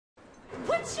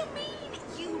What you mean,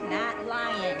 you not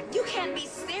lying? You can't be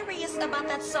serious about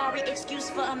that sorry excuse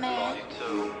for a man.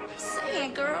 Say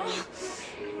it, girl.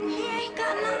 He ain't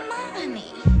got no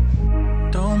money.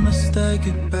 Don't mistake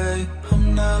it, babe.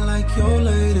 I'm not like your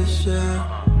latest,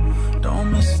 yeah.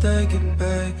 Don't mistake it,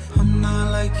 babe. I'm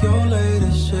not like your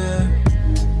latest, yeah.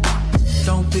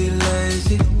 Don't be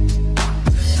lazy.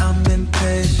 I'm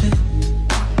impatient.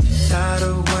 Tired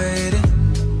of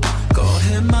waiting. Go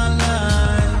hit my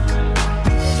line.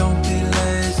 Don't be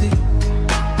lazy.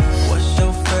 What's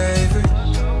your favorite?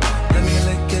 Let me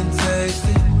lick and taste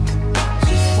it.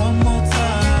 Just one more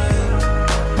time.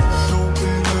 Don't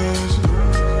be lazy.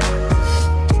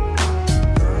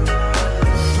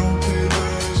 Don't be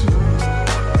lazy.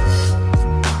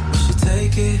 Will she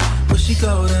take it? Will she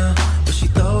go down? Will she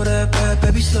throw that back?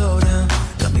 Baby, slow down.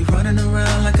 Got me running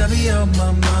around like I be out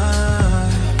my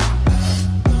mind.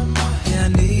 Yeah, I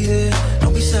need it.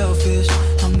 Don't be selfish.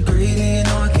 I'm greedy,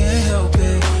 no, I can't help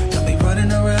it. Got me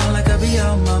running around like I be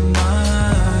out my mind.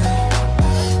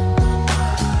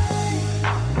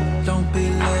 Don't be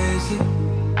lazy.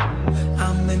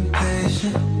 I'm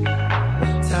impatient.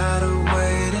 Tired of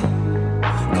waiting.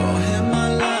 Go hit my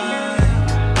line.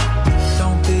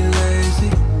 Don't be lazy.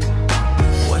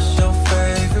 What's your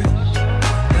favorite?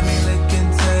 Let me lick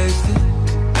and taste it.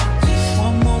 Just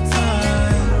one more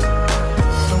time.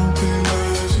 Don't be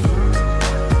lazy.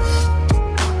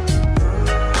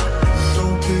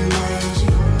 Don't be lazy.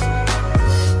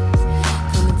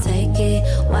 Come and take it,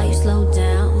 why you slow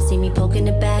down? See me poking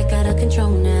it back, out of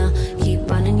control now. Keep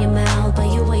running your mouth, but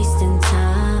you're wasting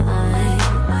time.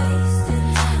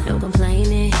 No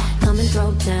complaining, come and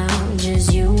throw down.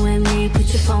 Just you and me, put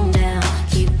your phone down.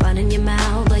 Keep running your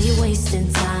mouth, but you're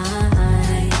wasting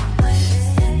time.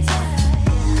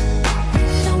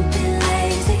 Don't be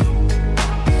lazy,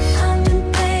 I'm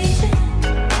impatient.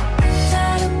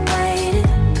 Tired of waiting,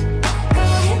 go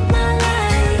hit my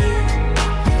line.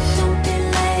 Don't be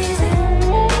lazy,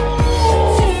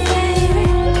 what's your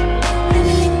favorite? Let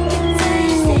me lick and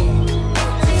taste it,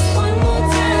 just one more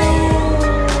time.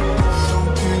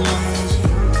 Don't be lazy.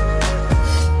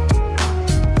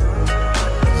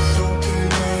 Don't be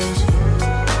lazy.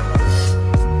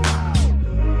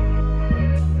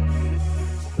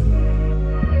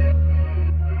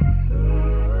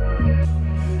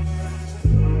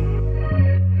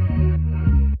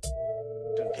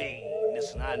 Hey,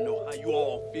 listen, I know how you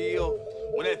all feel.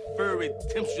 When that furry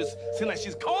temptress seems like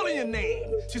she's calling your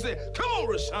name. She said, come on,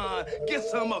 Rashawn, get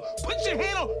some up. Put your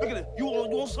hand on. Look at it. You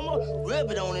want some more?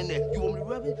 Rub it on in there. You want me to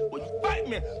rub it? Well, you fight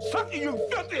me. Suck it, you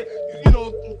filthy. You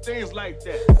know, things like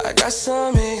that. I got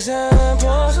some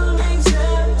examples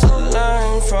to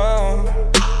learn from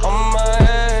on my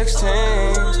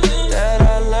ex-teams that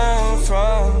I learned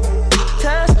from.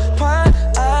 That's why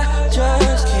I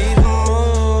just keep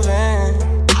moving,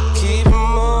 keep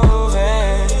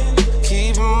moving,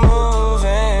 keep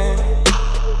moving.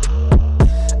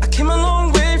 I came a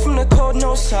long way from the cold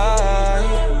no side.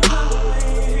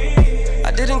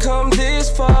 I didn't come this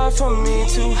far for me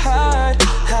to hide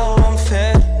how I'm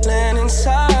feeling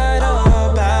inside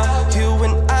about you,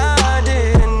 and I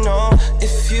didn't know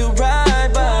if you right,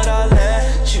 but I'll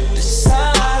let you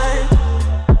decide.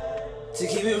 To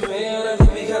keep it real, I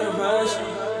think we gotta rush,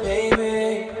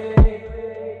 baby.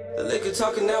 The liquor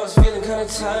talking now is feeling kinda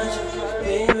touch,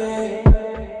 baby.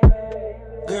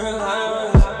 Girl,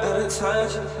 I was out of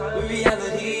touch with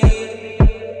reality.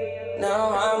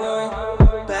 Now I'm going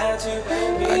back to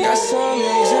reality. I got some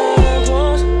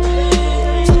examples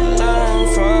to learn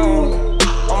from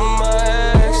on my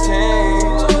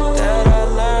ex-teams that I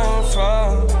learned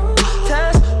from.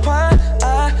 That's why I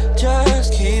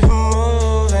just keep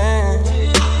moving,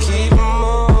 keep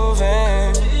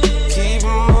moving, keep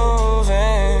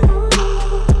moving.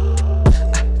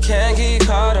 I can't get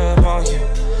caught up on you,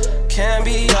 can't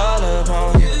be all up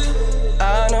on you.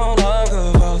 I no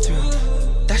longer go through.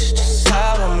 That's just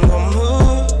how I'm gonna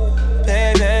move,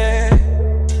 baby.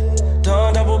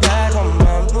 Don't double back on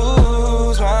my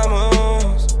moves, my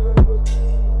moves.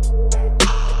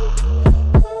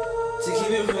 To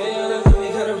keep it real, I think we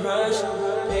gotta rush,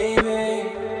 baby.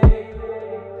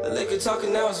 The liquor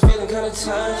talking now is feeling kinda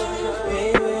touch,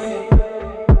 baby.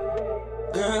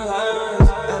 Girl, I was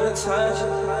out of touch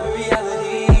with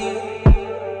reality.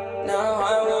 Now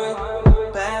I'm going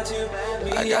back to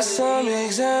reality. I got some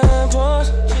examples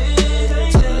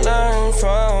to learn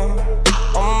from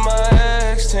on my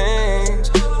ex-teams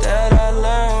that I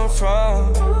learned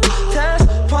from. That's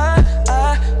why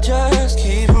I just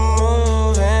keep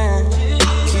moving,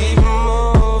 keep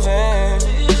moving,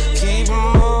 keep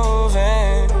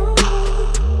moving.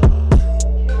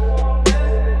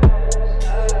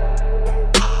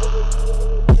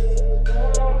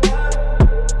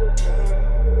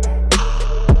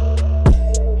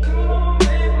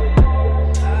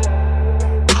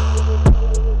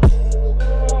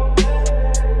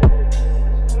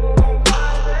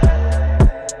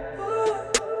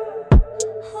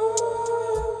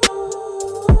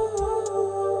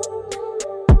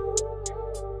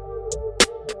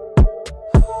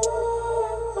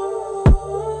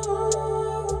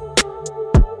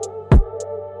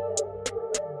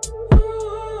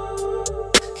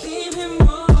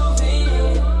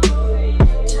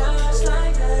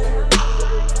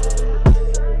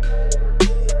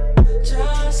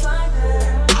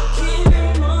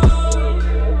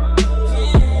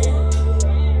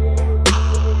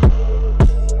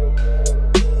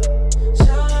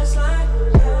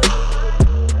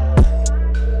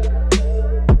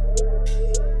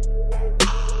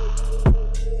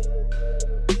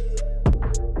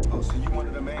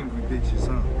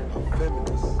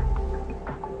 feminist.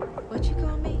 What you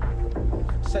call me?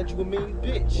 Said you a mean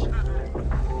bitch.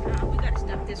 We gotta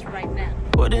stop this right now.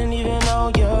 Wouldn't even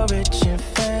know you're rich and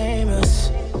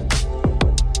famous.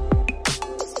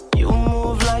 You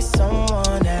move like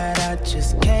someone that I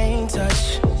just can't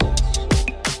touch.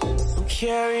 I'm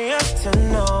curious to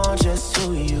know just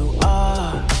who you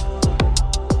are.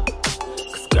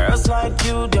 Cause girls like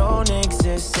you don't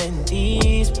exist in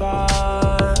these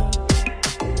parts.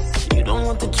 You don't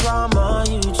want the drama,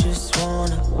 you just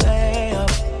wanna lay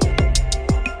up.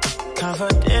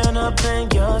 Confident up in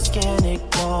your skin,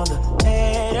 ignore the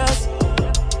haters.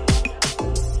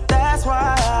 That's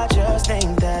why I just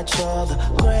think that you're the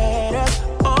greatest.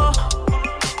 Oh,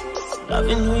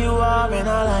 loving who you are and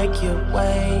I like your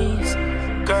ways.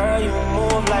 Girl, you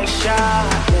move like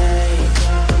Sade.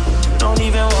 You don't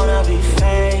even wanna be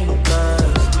famous,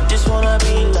 you just wanna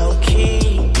be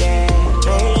low-key, yeah.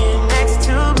 Laying next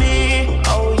to me,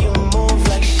 oh, you move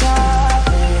like Sade.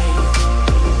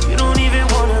 You don't even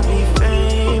wanna be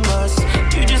famous,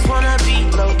 you just wanna be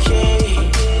low-key.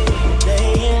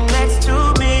 Laying next to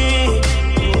me,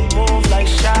 you move like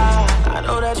Sade. I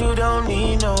know that you don't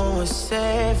need no one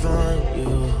saving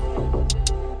you.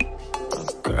 A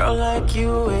girl like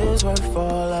you is worth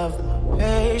all of my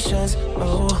patience,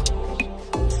 oh.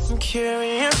 I'm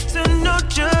curious to know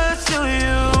just who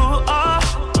you are,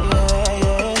 yeah,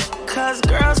 yeah. Cause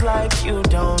girls like you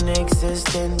don't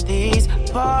exist in these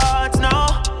parts, no.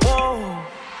 Whoa.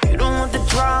 You don't want the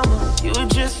drama, you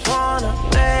just wanna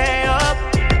lay up.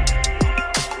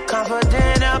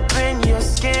 Confident up in your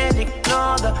skin,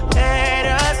 ignore the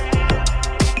haters.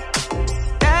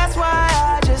 That's why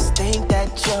I just think that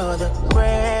you're the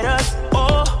greatest,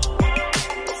 oh.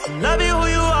 I love you who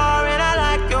you are and I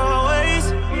like your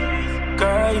ways.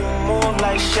 Girl, you move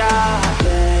like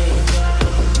Sade.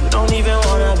 You don't even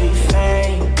wanna be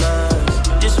famous,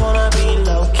 you just wanna be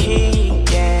low-key,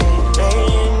 yeah.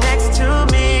 Laying next to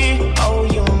me, oh,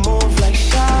 you move like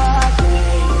Sade.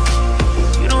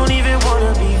 You don't even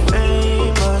wanna be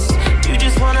famous, you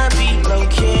just wanna be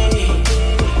low-key.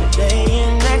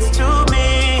 Laying next to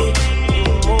me, you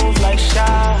move like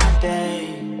Sade.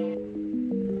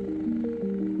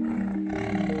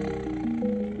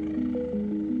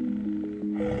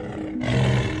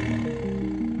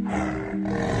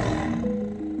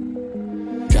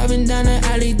 Driving down the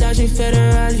alley, dodging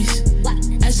federales.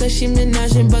 She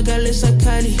menaging, but got lips like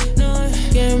Kylie.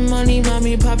 Getting money,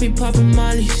 mommy, poppy, poppin'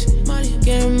 mollies.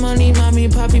 Getting money, mommy,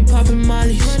 poppy, poppin'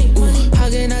 mollies. How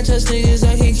can I trust niggas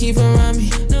I can keep around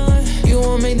me? You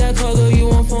won't make that call, girl, you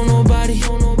won't phone nobody.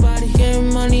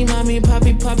 Getting money, mommy,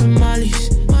 poppy, poppin' mollies.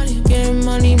 Getting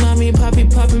money, mommy, poppy,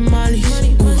 poppin' mollies.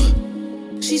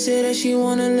 She said that she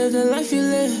wanna live the life you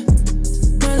live.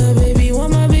 Mother, baby,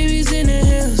 want my babies in the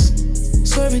hills.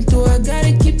 Swerving through, I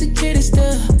gotta keep the kid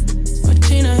still.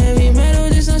 Chain a heavy metal,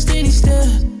 just on steady still.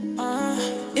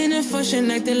 In the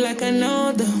function, acting like I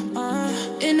know them.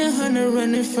 In the 100,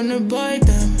 running from the boy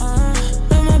down.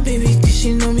 Love my baby, cause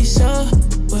she know me so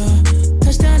well.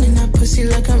 Touchdown in that pussy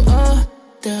like I'm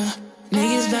older.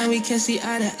 Niggas blind, we can't see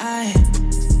eye to eye.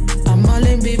 I'm all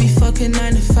in, baby, fucking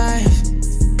 9 to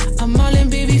 5. I'm all in,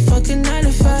 baby, fucking 9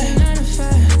 to 5.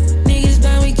 Niggas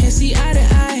blind, we can't see eye to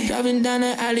eye. Driving down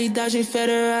the alley, dodging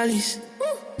federales.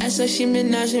 She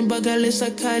menaging, but got lips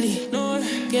like Kylie.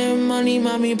 Getting money,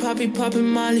 mommy, poppy, poppin'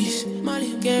 mollies.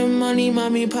 Getting money,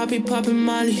 mommy, poppy, poppin'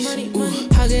 mollies.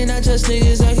 How can I trust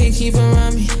niggas I can keep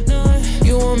around me?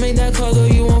 You won't make that call, girl,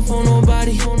 you won't phone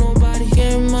nobody.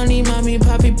 Getting money, mommy,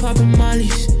 poppy, poppin'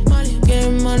 mollies.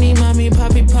 Getting money, mommy,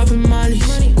 poppy, poppin' mollies.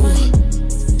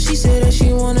 She said that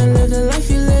she wanna live the life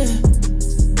you live.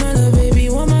 Mother, baby,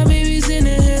 want my babies in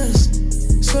the hills.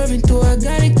 Swerving through, I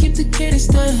gotta keep the kid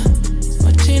still.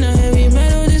 Chain a heavy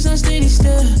metal, just on steady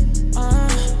still.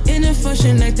 In the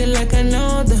function, acting like I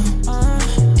know them.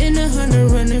 In the 100,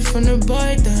 running from the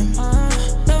boy down.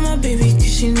 Love my baby,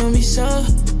 cause she know me so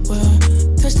well.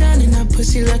 Touchdown in that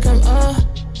pussy like I'm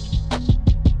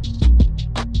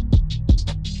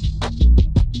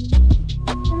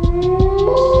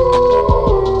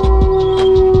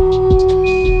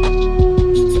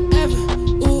forever,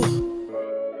 ooh.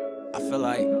 I feel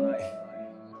like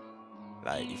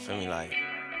you feel me, like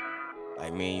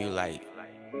me and you, like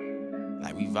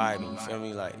we vibing, you feel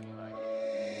me, like,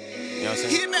 you know what I'm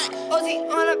saying? Ozzy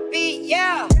on a beat,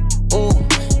 yeah. Ooh,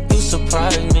 you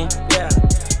surprised me, yeah.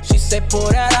 She said pull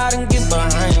that out and get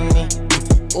behind me.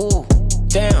 Ooh,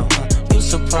 damn, you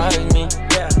surprised me,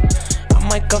 yeah. I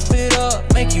might cuff it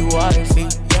up, make you water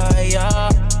feet, yeah, yeah.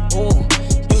 Ooh,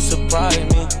 you surprised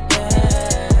me,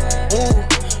 yeah. Ooh,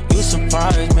 you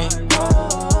surprised me.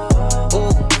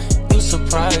 Ooh, you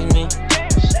surprised me.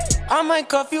 I I might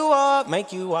cuff you up,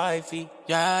 make you wifey.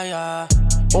 Yeah, yeah.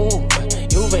 Ooh,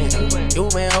 you been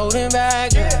holding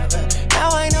back. Yeah. Now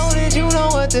I know that you know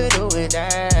what to do with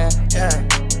that. Yeah.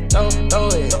 Throw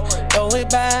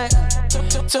it back.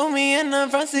 To me in the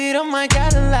front seat of my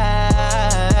Cadillac.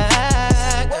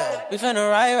 We finna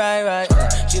ride.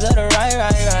 She let her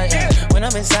ride. When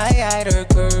I'm inside her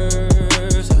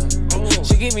curves,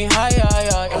 she get me high.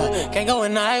 Can't go a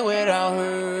night without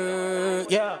her.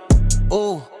 Yeah.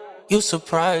 Ooh, you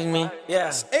surprised me.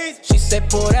 Yeah. She said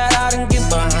pull that out and get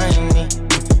behind me.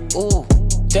 Ooh,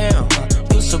 damn,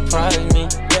 you surprised me.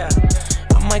 Yeah.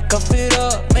 I might cuff it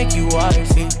up, make you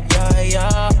wifey.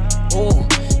 Yeah. Ooh,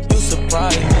 you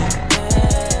surprised me.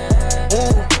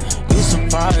 Ooh, you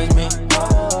surprised me.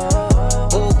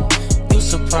 Ooh, you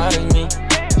surprised me.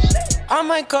 I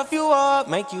might cuff you up,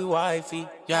 make you wifey.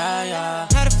 Yeah.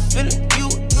 Had a feeling you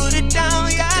would put it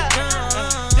down, yeah.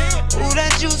 Ooh,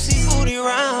 that juicy booty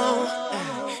round.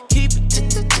 Keep it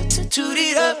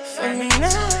tooted up for me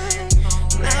now.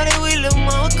 Now that we look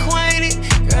more acquainted,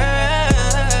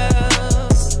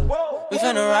 girls. We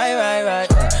finna ride.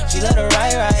 She let her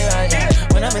ride.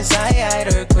 When I'm inside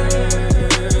her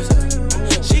curves,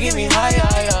 she get me high.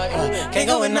 Can't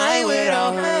go a night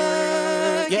without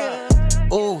her. Yeah.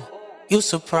 Ooh, you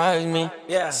surprised me.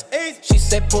 Yeah. She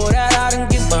said pull that out and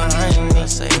get behind me.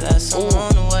 Say that's on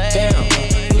the way. Damn,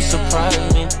 you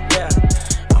surprised me. Yeah.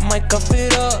 I might cuff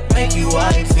it up, make you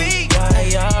wifey.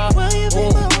 Yeah.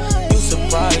 Ooh, you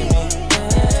surprised me.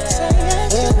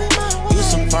 Ooh, you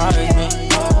surprised me.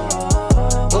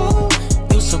 Ooh,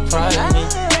 you surprised me.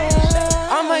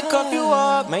 I might cuff you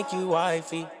up, make you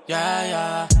wifey.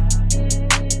 Yeah.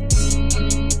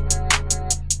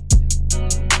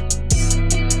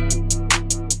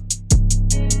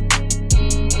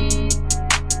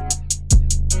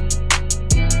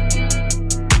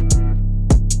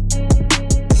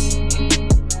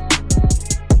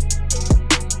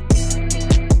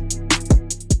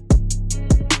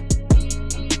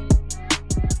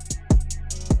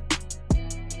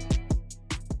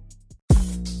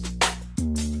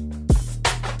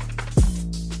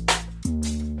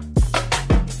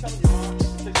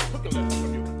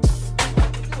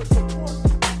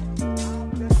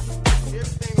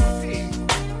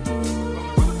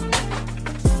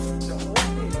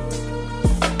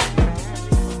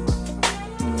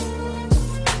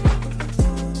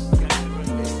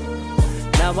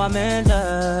 I'm in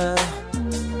love.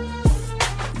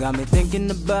 Got me thinking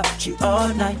about you all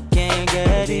night, can't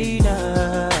get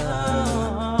enough.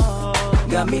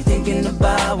 Got me thinking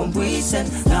about when we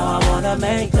said, now I wanna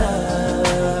make love.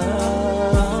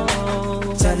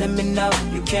 Telling me no,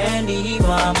 you can't leave,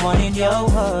 I'm wanting your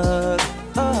hug.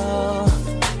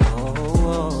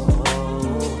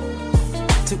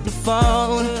 Took the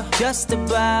phone, just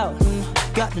about,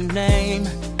 got the name.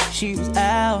 She was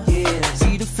out,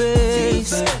 see the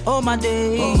face, all my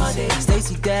days.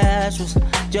 Stacy Dash was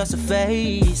just a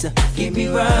face. Keep me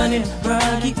running,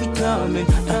 keep me coming.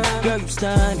 Girl, you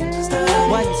stunning,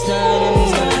 why you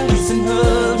stunning? Kiss and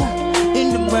hug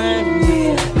in the rain,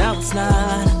 yeah. Now it's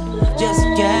not just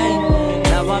a game,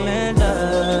 now I'm in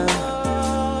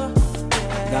love.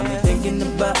 Got me thinking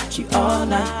about you all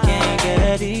night, can't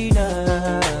get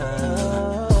enough.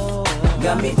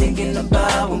 Got me thinking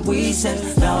about when we said,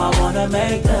 now I wanna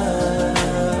make love.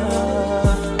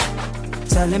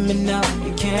 Telling me no,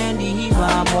 you can't leave,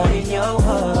 I'm wanting your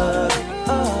hug.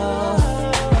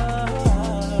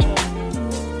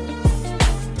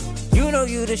 You know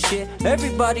you the shit,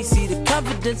 everybody see the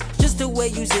confidence, just the way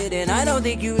you sit, and I don't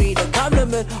think you need a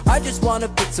compliment. I just want a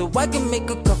pic so I can make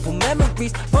a couple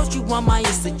memories. Post you on my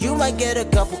Insta, you might get a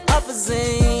couple offers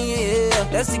in, yeah.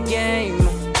 That's the game,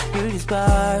 you the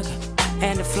spark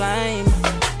and the flame,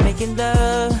 making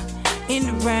love in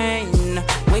the rain.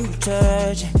 When you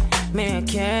touch, man, I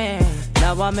can't.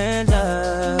 Now I'm in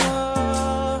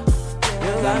love.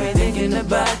 Got me thinking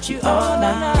about you all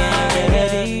night, can't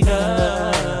get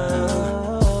enough.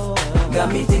 Got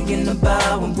me thinking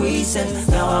about when we said,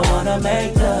 now I wanna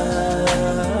make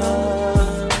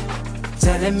love.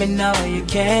 Telling me no, you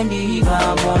can't leave,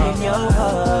 I'm wanting your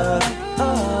hug.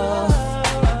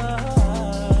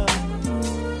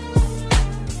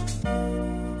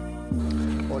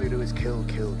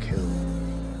 Kill.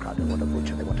 God, they want a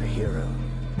butcher, they want a hero.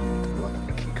 They want them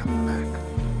to keep coming back.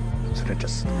 So they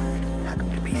just hack them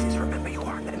to pieces. Remember, you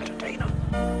are an entertainer.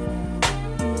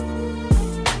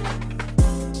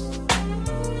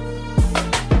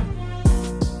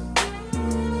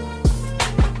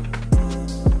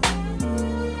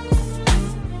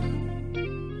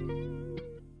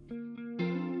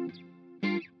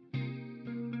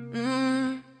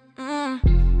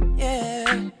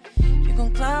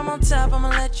 top, I'ma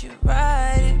let you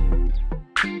ride it.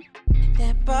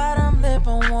 That bottom lip,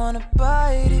 I wanna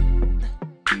bite it.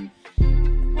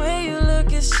 The way you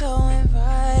look is so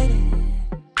inviting.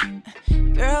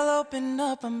 Girl, open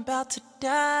up, I'm about to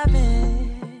dive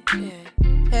in. Yeah.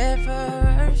 Head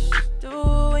first, do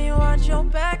when you watch your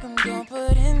back, I'm gon'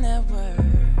 put in that work.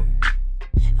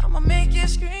 I'ma make you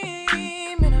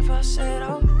scream, and if I said,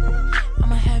 oh,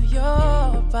 I'ma have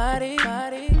your body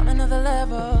on another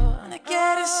level. Wanna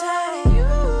get inside of you.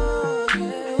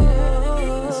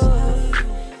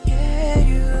 Yeah,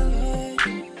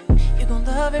 you gon'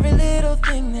 love every little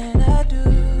thing that I do.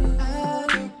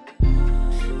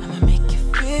 I'ma make you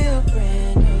feel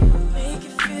brand new. Make you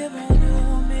feel brand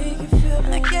new. Make you feel brand new.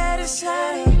 Wanna get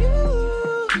inside of you.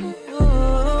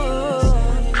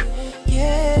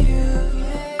 Yeah, you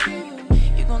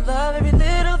gon' love every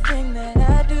little thing that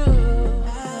I do.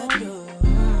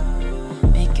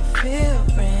 Make you feel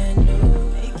brand new.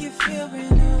 Make you feel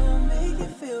brand new. Make you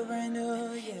feel brand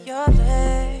new. Yeah. Your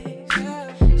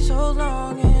legs, so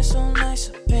long and so nice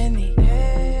up in the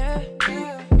air.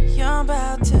 Yeah, I'm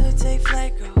about to take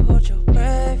flight, girl, hold your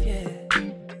breath, yeah.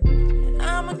 And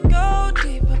I'ma go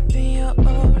deep up in your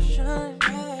ocean.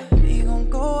 We gon'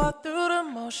 go all through the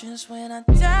motions when I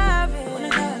dive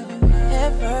in.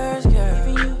 Head first,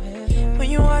 girl. When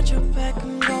you watch your back,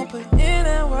 I'm gon' put in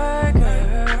that work,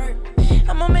 girl.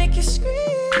 I'ma make you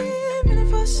scream, and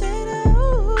if I say that,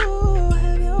 ooh,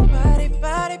 have your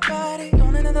body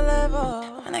on another level.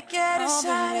 When I get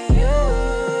inside of you,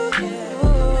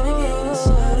 when I get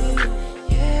inside of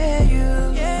you,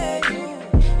 yeah,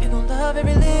 you gon' love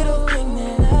every little thing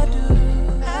that I do,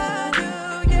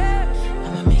 yeah.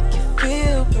 I'ma make you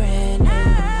feel brand new.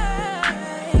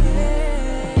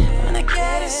 When I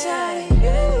get inside of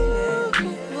you.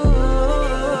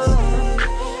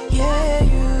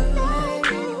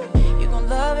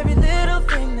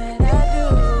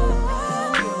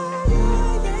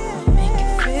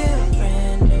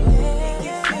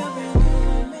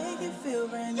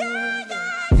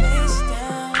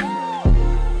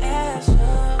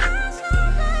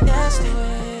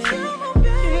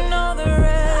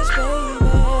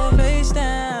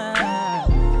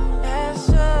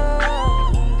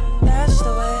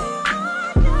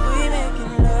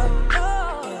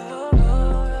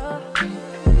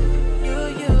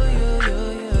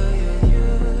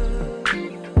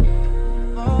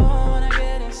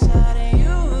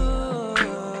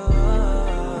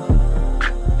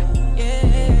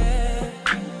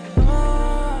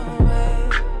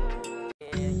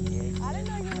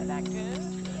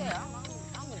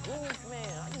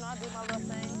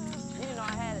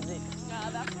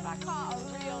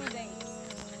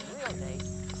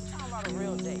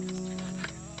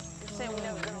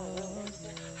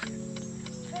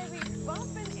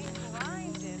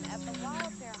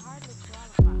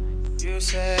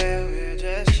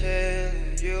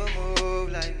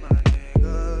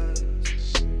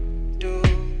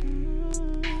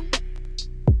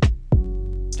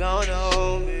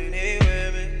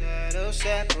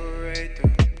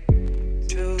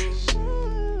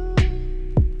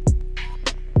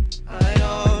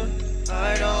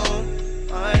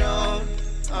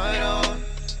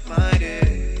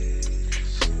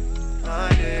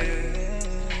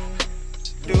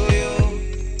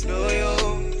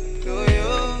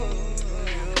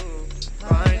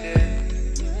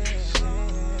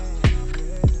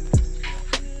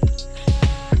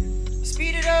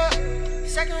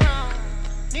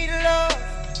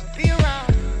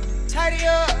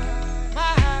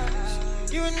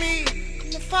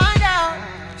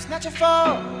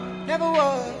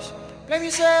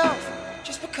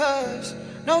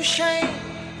 No shame,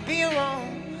 being wrong.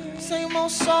 Same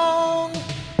old song,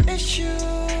 issues.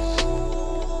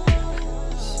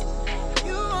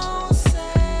 You won't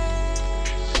say.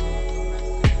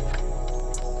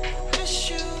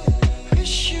 Issue.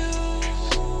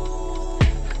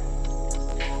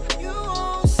 You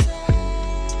won't say.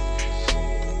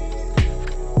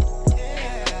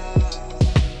 Yeah.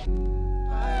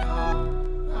 I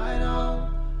know.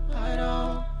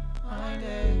 I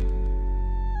did.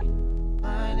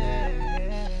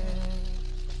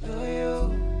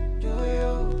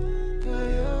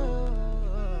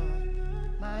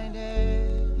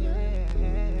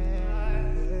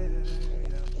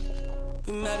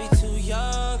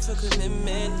 For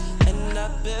commitment, and I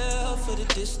built for the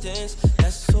distance.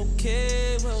 That's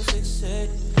okay, we'll fix it.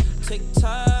 Take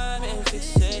time and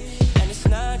fix it. And it's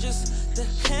not just the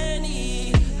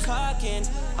Henny talking.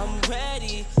 I'm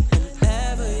ready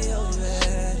whenever you're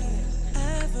ready.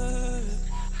 Ever.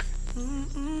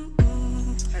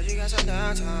 Heard you got some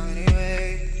downtime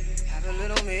anyway. Have a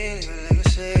little meaning, a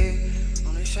legacy.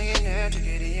 to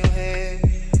get in your head.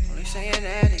 Only saying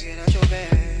that to get out your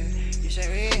bed. You say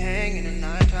we ain't hanging at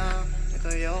night time. Make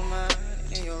up your mind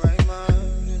in your right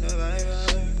mind, in the right mind.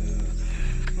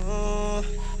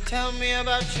 Tell me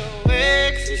about your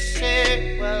ex, you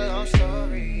said, well, long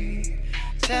story.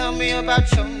 Tell me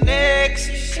about your next,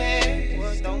 you said,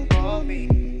 well, don't call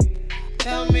me.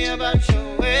 Tell me about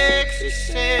your ex, you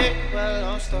said, well,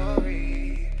 long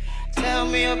story. Tell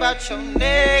me about your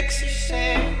next, you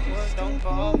said, well, don't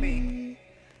call me.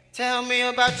 Tell me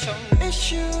about your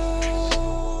issues.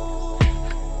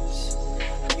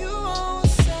 You won't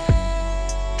say.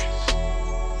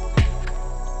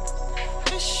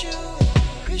 Issues.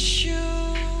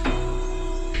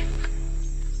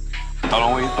 How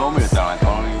long were you told me to tell?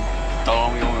 How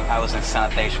long you I was in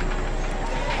sanitation?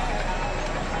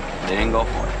 They didn't go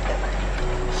for it.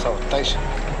 Sanitation?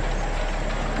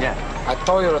 Yeah. I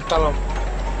told you to tell him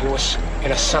he was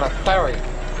in a sanitarium,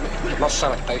 not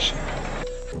sanitation.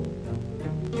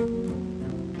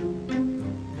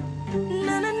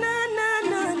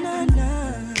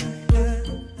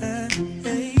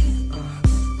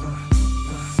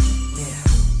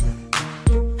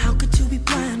 How could you be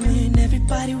blind when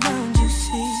everybody around you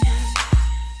sees?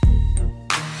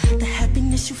 The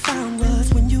happiness you found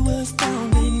was when you was down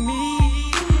with me.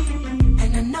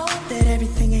 And I know that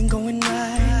everything ain't going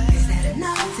right. Is that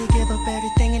enough to give up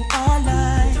everything in our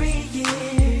life? 3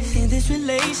 years in this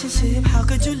relationship, how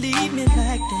could you leave me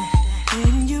like that?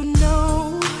 And you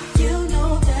know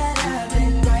that I've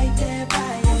been right there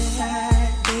by your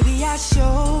side. Baby, I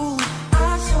showed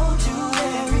you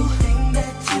everything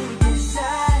that you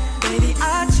desire. Baby,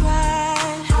 I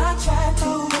tried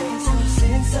to make some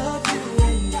sense of you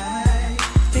and I.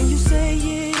 Then you say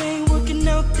it ain't working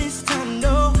out this time,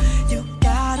 no. You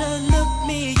gotta look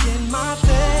me in my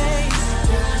face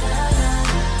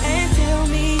and tell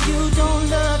me you don't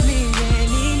love me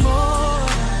anymore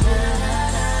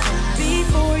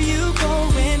before you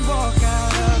go and walk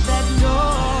out of that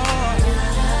door.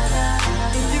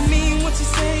 If you mean what you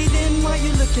say, then why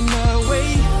you looking away?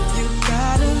 You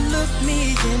gotta look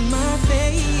me in my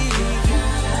face.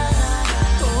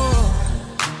 Oh,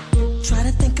 try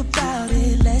to think about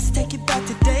it. Let's take it back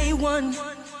to day one.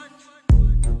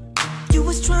 You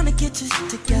was trying to get your shit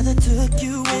together, took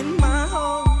you in my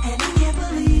home. And I can't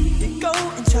believe you go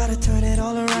and try to turn it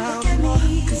all around. Look at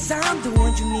me, cause I'm the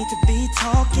one you need to be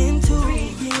talking to.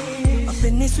 3 years up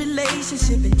in this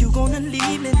relationship and you gonna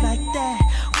leave me like that.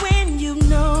 When you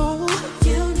know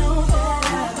that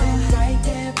I've been right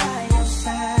there by your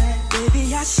side.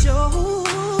 Baby, I showed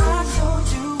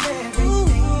you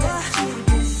everything that you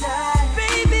desire.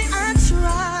 Baby, I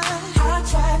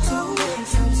tried to make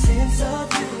some sense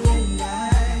of you and I.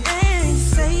 And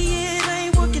say it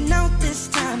ain't working out this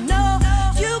time, no.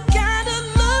 You gotta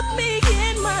look me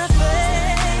in my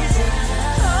face,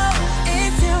 oh,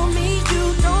 and tell me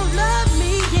you don't love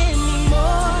me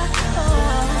anymore, oh,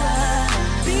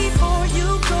 before you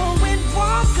go and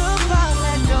walk about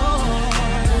that door.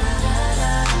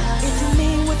 If you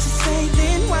mean what you say,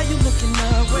 then why you looking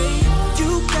away? You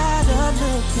gotta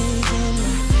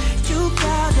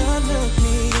look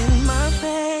me in my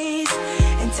face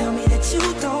and tell me that you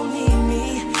don't need me.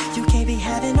 You can't be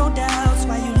having no doubts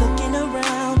while you looking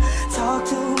around. Talk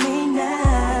to me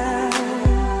now.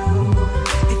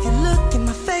 If you look in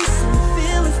my face and your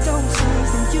feelings don't change,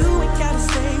 then you ain't gotta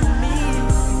stay with me.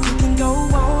 You can go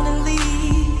on and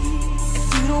leave. If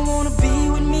you don't wanna be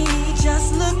with me,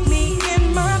 just look me in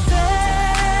my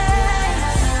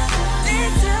face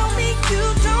and tell me you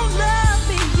don't love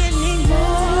me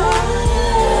anymore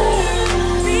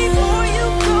before you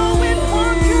go and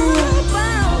walk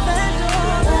about that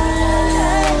door.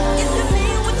 If you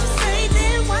mean what you say,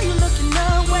 then why you looking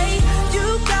away? You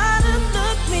gotta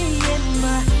look me in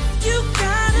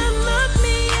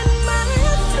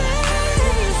my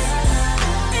face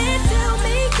and tell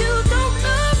me you don't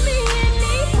love me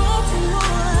anymore.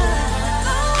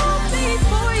 Oh,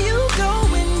 before you go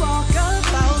and walk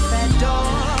about that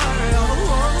door.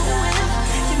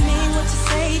 Oh, if you mean what you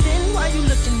say, then why you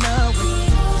looking away?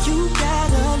 You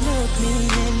gotta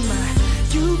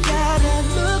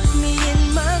look me in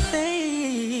my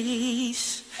face.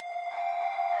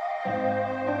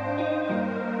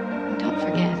 Don't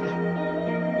forget,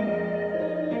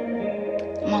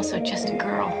 I'm also just a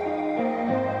girl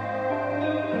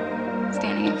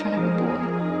standing in front of a boy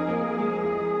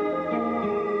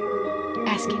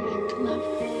asking him to love her.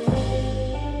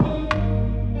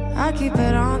 I keep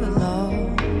it on the low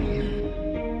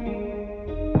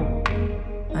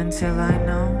until I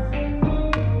know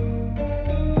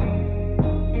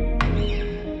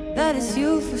that it's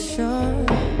you for sure.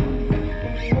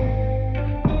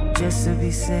 Just just to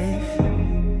be safe.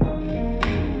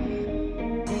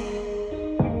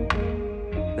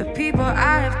 The people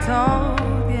I have told,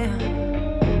 yeah,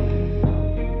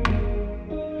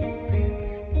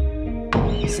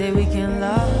 say we can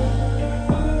love.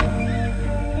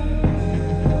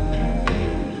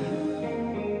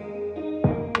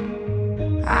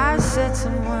 I said too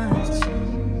much,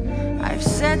 I've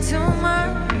said too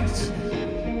much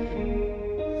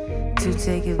to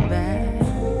take it back.